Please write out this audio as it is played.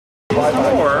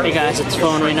Hey guys, it's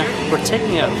Phone Arena. We're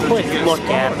taking a quick look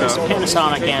at this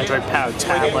Panasonic Android-powered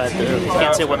tablet.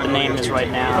 Can't say what the name is right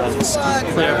now, it's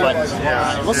clear, but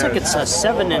it looks like it's a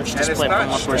 7-inch display from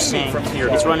what we're seeing.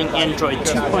 It's running Android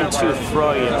 2.2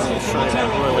 Froyo. I'll show you that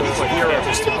really quick here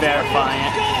just to verify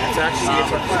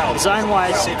it.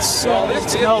 Design-wise, it's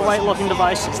an alright-looking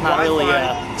device. It's not really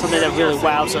something that really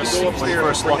wows us when we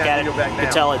first look at it. You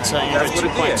can tell it's Android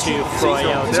 2.2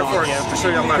 Froyo. It's on here.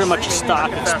 Pretty much a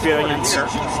stock experience.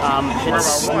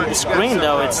 The screen,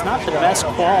 though, it's not the best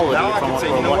quality from what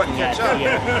we're looking at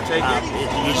here.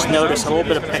 You just notice a little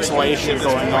bit of pixelation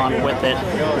going on with it,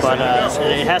 but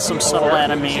it has some subtle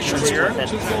animations with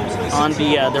it. On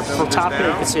the top here,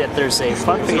 you can see that there's a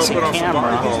front-facing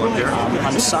camera.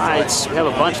 On the sides, we have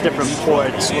a bunch of different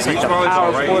ports. Looks like a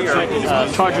power port,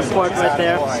 charging port right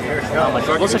there.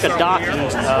 Looks like a docking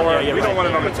area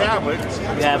right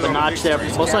there. You have a notch there,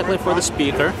 most likely for the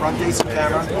speaker.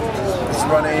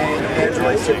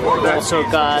 Also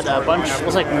got a bunch,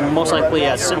 looks like most likely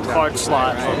a SIM card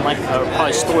slot, or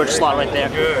probably storage slot right there.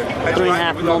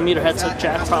 3.5mm headset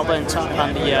jack probably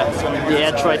on the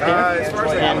edge right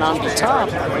there. And on the top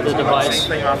of the device,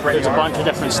 there's a bunch of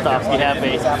different stuff. You have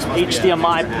a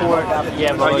HDMI port, you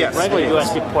have a regular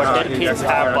USB port, dedicated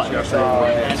power button,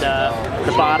 and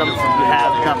the bottom you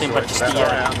have nothing but just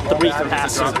the 3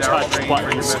 capacitive touch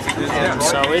buttons.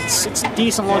 So it's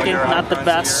decent looking, not the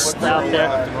best out there.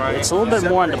 It's a little bit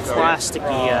more in the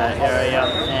plasticky area,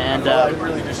 and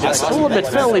it's a little bit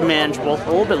fairly manageable, a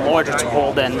little bit larger to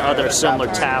hold than other similar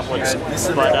tablets,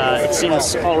 but it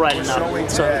seems alright enough.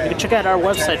 So you can check out our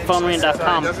website,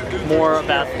 phonearena.com, to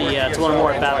learn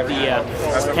more about the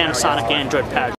Panasonic Android pad.